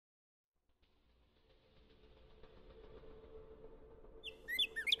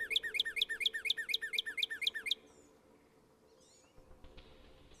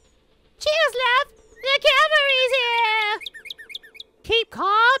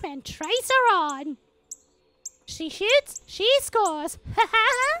and trace her on. She shoots, she scores. Ha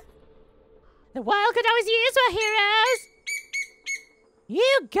ha! The world could always use more heroes.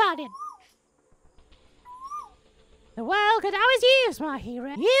 You got it. The world could always use more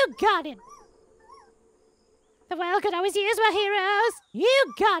heroes. You got it. The world could always use more heroes.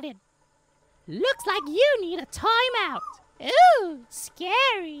 You got it. Looks like you need a timeout. Ooh,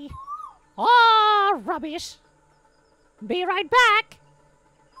 scary. Oh, rubbish. Be right back.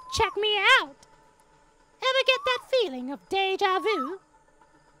 Check me out. Ever get that feeling of deja vu?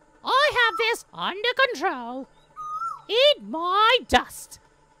 I have this under control. Eat my dust.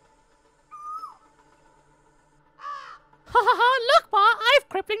 Ha ha ha, look, Ma, I've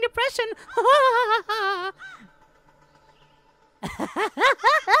crippling depression. Ha ha ha ha.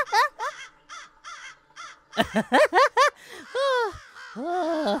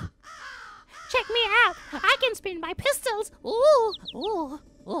 Check me out. I can spin my pistols. Ooh, ooh,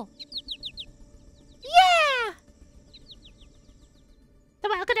 ooh. Yeah! The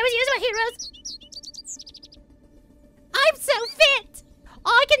world could always use my heroes. I'm so fit.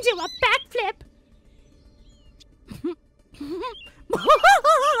 I can do a backflip.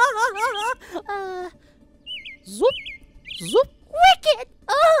 Zoop, zoop, wicked.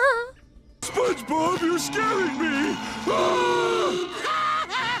 Spongebob, you're scaring me.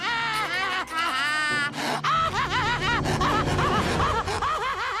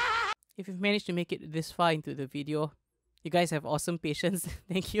 If you've managed to make it this far into the video, you guys have awesome patience.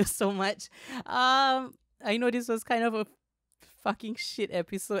 Thank you so much. I know this was kind of a fucking shit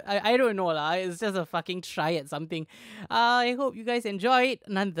episode. I don't know lah. It's just a fucking try at something. I hope you guys enjoyed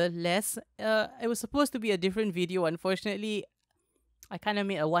nonetheless. It was supposed to be a different video. Unfortunately, I kind of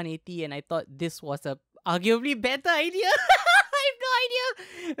made a 180 and I thought this was a arguably better idea. I have no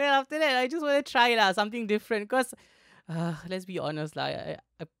idea. Then after that, I just want to try lah, something different. Because, let's be honest lah,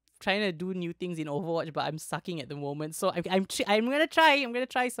 I'm trying to do new things in Ohveerwaughtch, but I'm sucking at the moment. So I'm gonna try. I'm gonna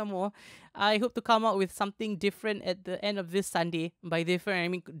try some more. I hope to come out with something different at the end of this Sunday. By different, I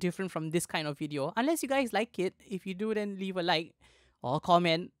mean different from this kind of video. Unless you guys like it. If you do, then leave a like or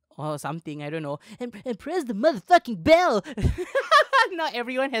comment or something. I don't know. And press the motherfucking bell. Not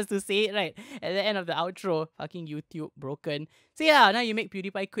everyone has to say it right at the end of the outro. Fucking YouTube broken. So yeah, now you make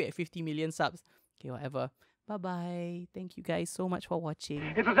PewDiePie quit at 50 million subs. Okay, whatever. Bye-bye. Thank you guys so much for watching.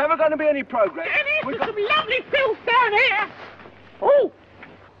 If there's ever going to be any progress... There's some lovely filth down here. Oh,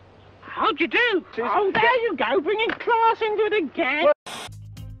 how'd you do? Oh, there you go, bringing class into it again.